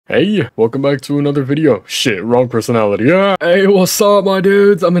Hey, welcome back to another video. Shit, wrong personality. Yeah. Hey, what's up, my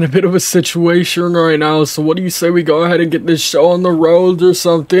dudes? I'm in a bit of a situation right now, so what do you say we go ahead and get this show on the road or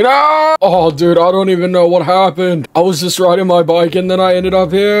something? Ah! Oh, dude, I don't even know what happened. I was just riding my bike and then I ended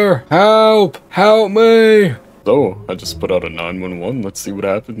up here. Help! Help me! So, I just put out a 911. Let's see what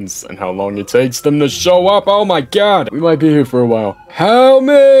happens and how long it takes them to show up. Oh my god! We might be here for a while. Help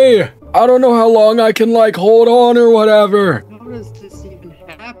me! I don't know how long I can, like, hold on or whatever. How does this even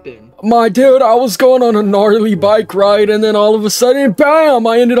happen? My dude, I was going on a gnarly bike ride and then all of a sudden, BAM!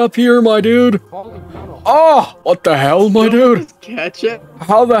 I ended up here, my dude. Oh, what the hell, my dude? Catch it?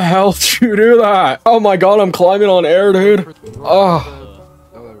 How the hell did you do that? Oh my god, I'm climbing on air, dude.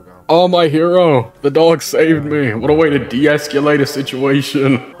 Oh, my hero. The dog saved me. What a way to de-escalate a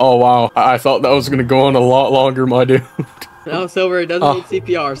situation. Oh, wow. I thought that was gonna go on a lot longer, my dude. No, Silver, it doesn't need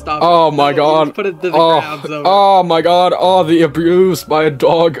CPR. Stop. Oh my god. Put it to the ground, Silver. Oh my god. Oh, the abuse by a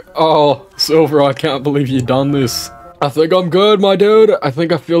dog. Oh, Silver, I can't believe you done this. I think I'm good, my dude. I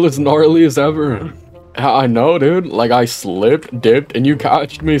think I feel as gnarly as ever. I know, dude. Like, I slipped, dipped, and you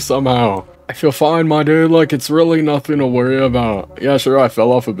catched me somehow. I feel fine, my dude. Like, it's really nothing to worry about. Yeah, sure, I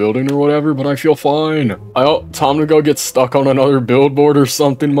fell off a building or whatever, but I feel fine. Oh, time to go get stuck on another billboard or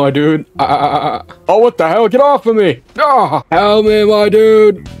something, my dude. Oh, what the hell? Get off of me! Ah, help me, my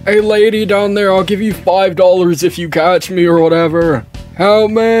dude. Hey, lady down there, I'll give you $5 if you catch me or whatever.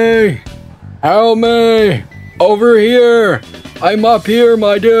 Help me! Help me! Over here! I'm up here,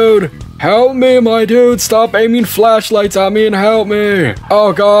 my dude! Help me, my dude! Stop aiming flashlights at me and help me!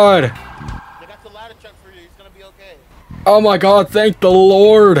 Oh, God. Oh my god, thank the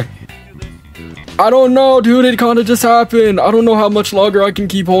Lord. I don't know, dude, it kinda just happened. I don't know how much longer I can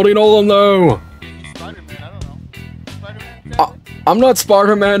keep holding on though. Spider-Man, I don't know. Spider-Man, I'm not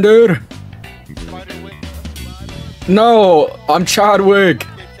Spider-Man, dude. No, I'm Chadwick.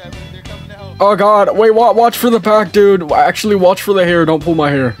 Oh god, wait, watch for the pack, dude. Actually, watch for the hair, don't pull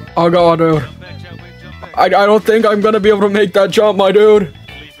my hair. Oh god, dude. I don't think I'm gonna be able to make that jump, my dude.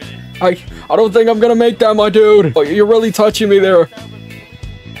 I don't think I'm gonna make that, my dude. Oh, you're really touching me there.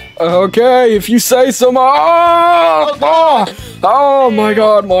 Okay, if you say so. Oh my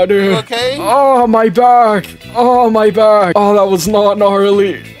god, my dude. You okay? Oh, my back. Oh, my back. Oh, that was not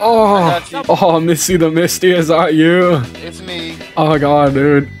gnarly. Oh, Missy the Misty, is that you? It's me. Oh god,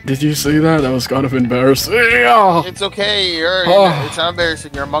 dude. Did you see that? That was kind of embarrassing. It's okay. It's not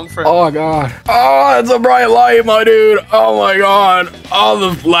embarrassing. You're among friends. Oh god. Oh, it's a bright light, my dude. Oh my god. Oh,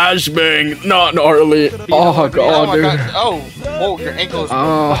 the flashbang. Not gnarly. Oh god, my dude. God. Oh, whoa, your ankle is.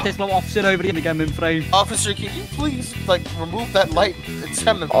 There's no officer over here again in frame. Officer, can you please, like, remove that light? It's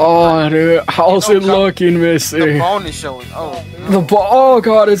kind of. Oh, dude. How's it looking, Missy? The bone is showing. Oh. Oh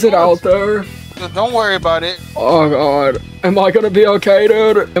god, is it out there? Don't worry about it. Oh god. Am I gonna be okay,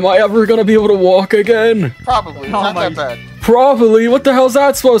 dude? Am I ever gonna be able to walk again? Probably. It's not that bad. Probably. What the hell's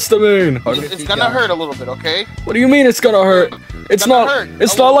that supposed to mean? It's gonna hurt a little bit, okay? What do you mean it's gonna hurt? It's gonna not. hurt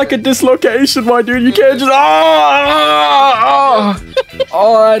It's a not little like a bit. dislocation, my dude. You can't just.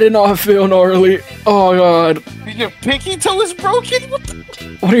 Oh, I did not feel gnarly. Oh god. Your pinky toe is broken? What the?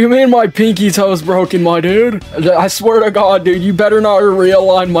 What do you mean my pinky toe's broken, my dude? I swear to God, dude, you better not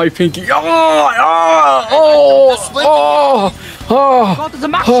realign my pinky. God, there's a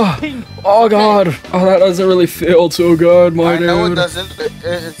massive ping. Oh god. Oh, that doesn't really feel too good, my dude. I know it doesn't.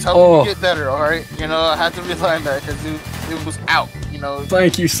 It's helping you get better, alright? You know, I had to resign that because it was out, you know.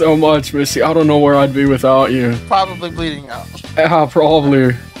 Thank you so much, Missy. I don't know where I'd be without you. Probably bleeding out. Yeah,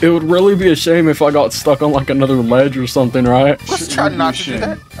 probably. It would really be a shame if I got stuck on like another ledge or something, right? Let's try not to do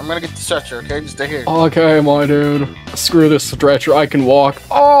that. I'm gonna get the stretcher, okay? Just stay here. Okay, my dude. Screw this stretcher. I can walk.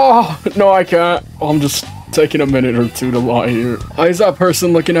 Oh, no, I can't. I'm just taking a minute or two to lie here. Why is that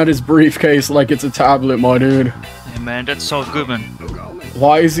person looking at his briefcase like it's a tablet, my dude? Yeah, man, that's so good, man.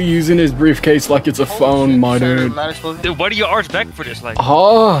 Why is he using his briefcase like it's a phone, my dude? Dude, why do you arch back for this? Like,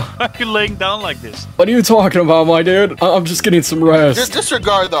 Huh? why are you laying down like this? What are you talking about, my dude? I'm just getting some rest. Just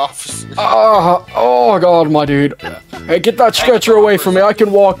disregard the officer. Oh god, my dude. Hey, get that stretcher away from me. I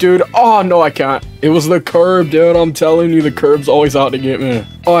can walk, dude. Oh, no, I can't. It was the curb, dude. I'm telling you, the curb's always out to get me.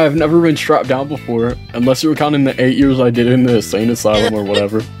 Oh, I've never been strapped down before. Unless you were counting the 8 years I did in the insane asylum or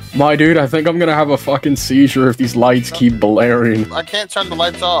whatever. My dude, I think I'm gonna have a fucking seizure if these lights keep blaring. I can't turn the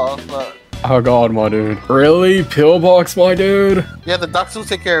lights off, but... Oh god, my dude. Really? Pillbox, my dude? Yeah, the doctors will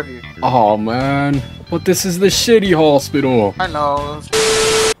take care of you. Oh, man. But this is the shitty hospital. I know.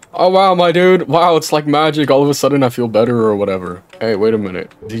 Oh, wow, my dude. Wow, it's like magic. All of a sudden, I feel better or whatever. Hey, wait a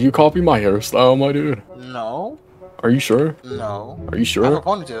minute. Did you copy my hairstyle, my dude? No. Are you sure? No. Are you I have a sure?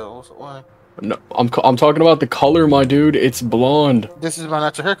 ponytail, so why? No, I'm talking about the color, my dude. It's blonde. This is my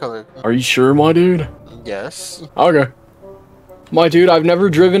natural hair color. Are you sure, my dude? Yes. Okay. My dude, I've never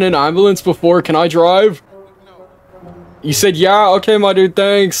driven an ambulance before. Can I drive? You said yeah? Okay, my dude,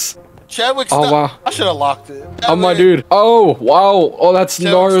 thanks. Chadwick, Oh, stop. wow. I should have locked it. Oh, my dude. Oh, wow. Oh, that's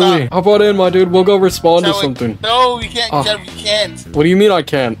Chadwick, gnarly. stop. Hop on in, my dude. We'll go respond to Chadwick, something. No, you can't. Oh. Chadwick, you can't. What do you mean I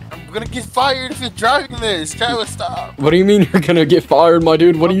can't? I'm gonna get fired if you're driving this. Chadwick, stop. What do you mean you're gonna get fired, my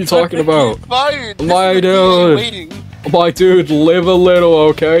dude? What are you talking about? Get fired. This My is the dude. DA waiting. My dude, live a little,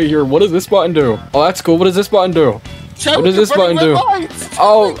 okay? Here, what does this button do? Oh, that's cool. What does this button do? Chadwick, does this you're running button red do? lights.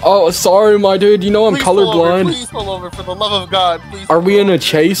 Oh, sorry, my dude. You know I'm Please pull over, colorblind. Please pull over, for the love of God. Please. Are we pull in a over.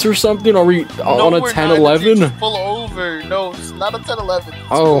 chase or something? Are we No, on a we're 10-11? not. Pull over. No, it's not a 10-11. Just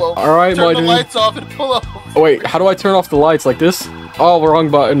Oh, pull over. alright, Turn my the dude. lights off and pull over. Oh, wait, how do I turn off the lights? Like this? Oh, wrong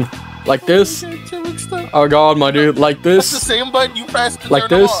button. Like this? Chadwick, stop. Oh god, my dude. Like That's the this? same button you pressed to Like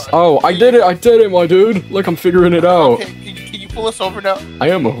turn this? them on. Oh, I did it, my dude. Look, I'm figuring it out. Okay, can you pull us over now? I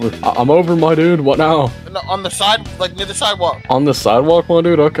am over. I'm over, my dude. What now? No, on the side, like near the sidewalk. On the sidewalk, my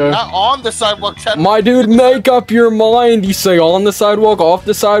dude? Okay. Not on the sidewalk, Chadwick. My dude, make up your mind. You say on the sidewalk, off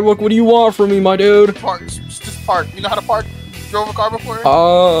the sidewalk. What do you want from me, my dude? Park. Just park. You know how to park? You drove a car before?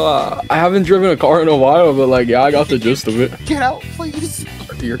 I haven't driven a car in a while, but like, yeah, I got the gist of it. Get out, please.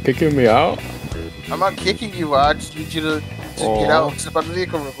 You're kicking me out? I'm not kicking you. I just need you to just get Aw. out. Step out of the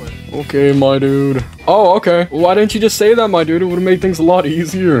vehicle real quick. Okay, my dude. Oh, okay. Why didn't you just say that, my dude? It would have made things a lot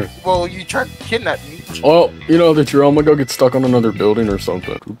easier. Well, you tried to kidnap me. Oh, you know the truth. I'm gonna go get stuck on another building or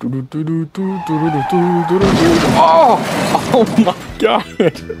something. Oh! Oh my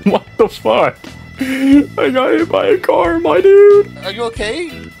god! What the fuck? I got hit by a car, my dude! Are you okay?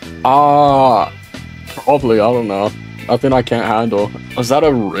 Probably, I don't know. Nothing I can't handle. Was that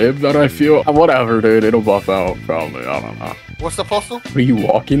a rib that I feel? Whatever, dude. It'll buff out, probably. I don't know. What's the postal? Are you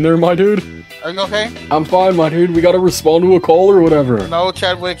walking there, my dude? Are you okay? I'm fine, my dude. We gotta respond to a call or whatever. No,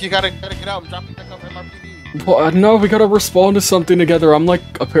 Chadwick, you gotta get out. I'm dropping back up MRPD. Well, no, we gotta respond to something together. I'm like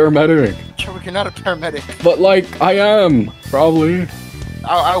a paramedic. Chadwick, you're not a paramedic. But like, I am. Probably.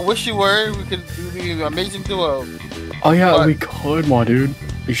 I wish you were. We could do the amazing duo. Oh yeah, What? we could, my dude.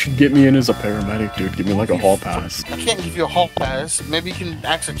 You should get me in as a paramedic, dude. Give me like a hall pass. I can't give you a hall pass. Maybe you can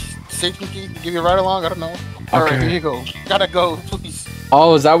ask a safety key to give you a ride along. I don't know. Alright, Okay. here you go. Gotta go, please.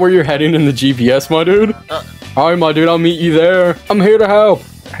 Oh, is that where you're heading in the GPS, my dude? Alright, my dude, I'll meet you there. I'm here to help.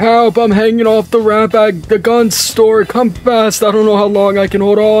 Help, I'm hanging off the ramp at the gun store. Come fast. I don't know how long I can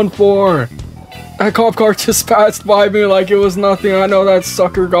hold on for. That cop car just passed by me like it was nothing. I know that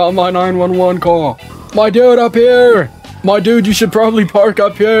sucker got my 911 call. My dude, up here. My dude, you should probably park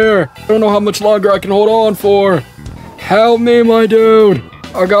up here. I don't know how much longer I can hold on for. Help me, my dude.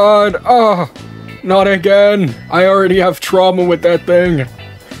 Oh, God. Oh, not again. I already have trauma with that thing.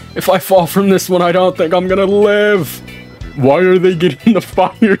 If I fall from this one, I don't think I'm gonna live. Why are they getting the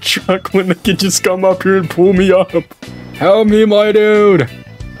fire truck when they can just come up here and pull me up? Help me, my dude.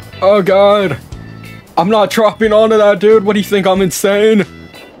 Oh, God. I'm not dropping onto that, dude. What do you think? I'm insane?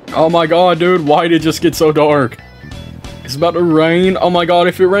 Oh, my God, dude. Why did it just get so dark? It's about to rain. Oh my god,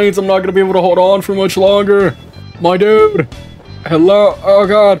 if it rains, I'm not gonna be able to hold on for much longer. My dude. Hello. Oh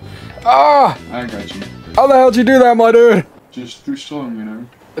god. Ah! I got you. How the hell did you do that, my dude? Just too strong, you know.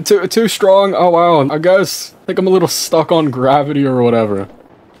 Too strong? Oh wow. I think I'm a little stuck on gravity or whatever.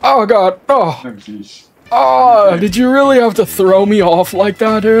 Oh god. Oh. Oh, jeez. Oh, did you really have to throw me off like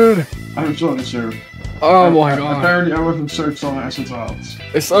that, dude? I'm sorry, sir. Oh my god. Apparently, I wasn't searched on acid out.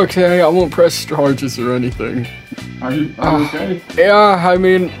 It's okay. I won't press charges or anything. Are you okay? Yeah, I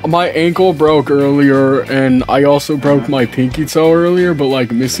mean, my ankle broke earlier, and I also broke my pinky toe earlier, but like,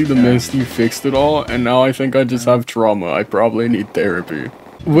 Missy the Misty fixed it all, and now I think I just have trauma. I probably need therapy.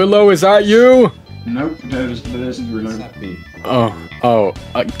 Willow, is that you? Nope, that isn't really.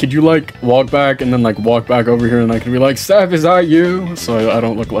 Could you like walk back and then like walk back over here and I can be like, Steph, is that you? So I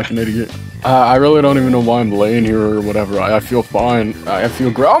don't look like an idiot. I really don't even know why I'm laying here or whatever. I feel fine. I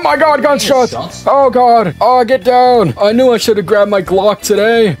feel great. Oh my god, gunshots! Oh god. Oh, get down. I knew I should have grabbed my Glock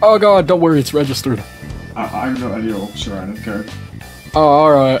today. Oh god, don't worry, it's registered. I have no idea, officer. I don't care. Oh,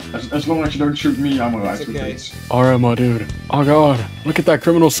 alright. As long as you don't shoot me, I'm alright with it. Alright, my dude. Oh god. Look at that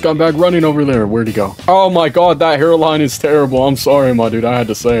criminal scumbag running over there. Where'd he go? Oh my god, that hairline is terrible. I'm sorry, my dude. I had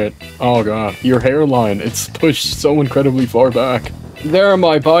to say it. Oh god. Your hairline, it's pushed so incredibly far back. There,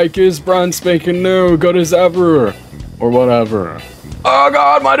 my bike is brand spanking new. Good as ever. Or whatever. Oh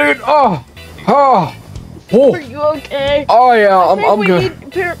god, my dude. Oh. Oh. Oh. Are you okay? Oh yeah, I'm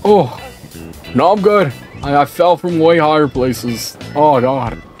good. Oh. No, I'm good. I fell from way higher places. Oh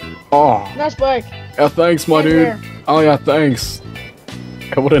god. Oh. Nice bike. Yeah, thanks, my Same dude. here. Oh yeah, thanks.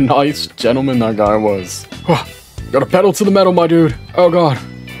 What a nice gentleman that guy was. Gotta pedal to the metal, my dude. Oh god.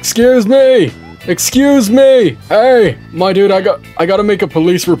 Excuse me! Excuse me! Hey! My dude, I gotta make a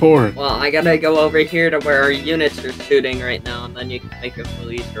police report. Well, I gotta go over here to where our units are shooting right now, and then you can make a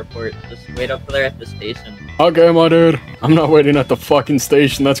police report. Just wait up there at the station. Okay, my dude. I'm not waiting at the fucking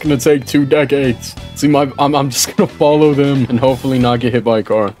station. That's gonna take 2 decades. See, I'm just gonna follow them and hopefully not get hit by a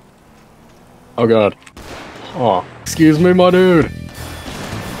car. Oh god. Oh, excuse me, my dude.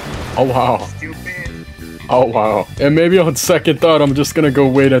 Oh wow. Oh wow. And maybe on second thought, I'm just gonna go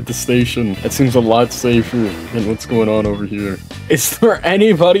wait at the station. It seems a lot safer than what's going on over here. Is there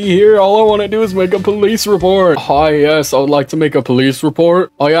anybody here? All I want to do is make a police report. Hi, yes, I would like to make a police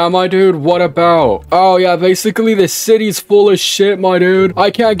report. Oh yeah, my dude, what about? Oh yeah, basically the city's full of shit, my dude.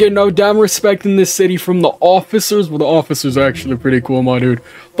 I can't get no damn respect in this city from the officers. Well, the officers are actually pretty cool, my dude.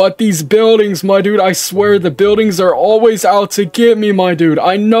 But these buildings, my dude, I swear the buildings are always out to get me, my dude.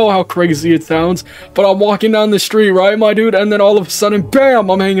 I know how crazy it sounds, but I'm walking down the street, right, my dude? And then all of a sudden, bam,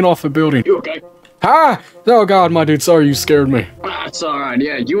 I'm hanging off a building. You okay? Ah! Oh god, my dude, sorry, you scared me. It's alright,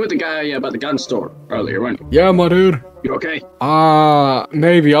 yeah. You were the guy about the gun store earlier, weren't you? Yeah, my dude. You okay?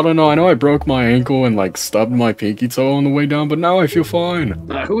 Maybe, I don't know. I know I broke my ankle and, like, stubbed my pinky toe on the way down, but now I feel fine.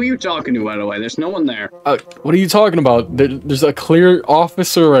 Who are you talking to, by the way? There's no one there. What are you talking about? There's a clear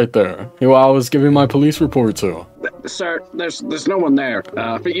officer right there who I was giving my police report to. Sir, there's no one there.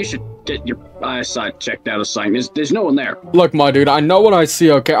 But you should get your eyesight checked out of sight. There's no one there. Look, my dude, I know what I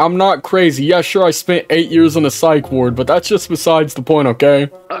see, okay? I'm not crazy. Yeah, sure, I spent 8 years in a psych ward, but that's just besides the point, okay?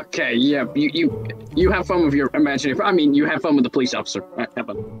 Okay, yeah, you have fun with your imaginary... I mean, you have fun with the police officer. Have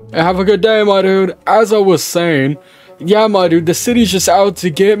fun. Have a good day, my dude. As I was saying... Yeah, my dude, the city's just out to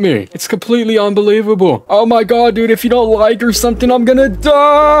get me. It's completely unbelievable. Oh my god, dude, if you don't like or something, I'm gonna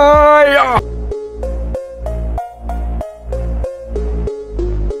die!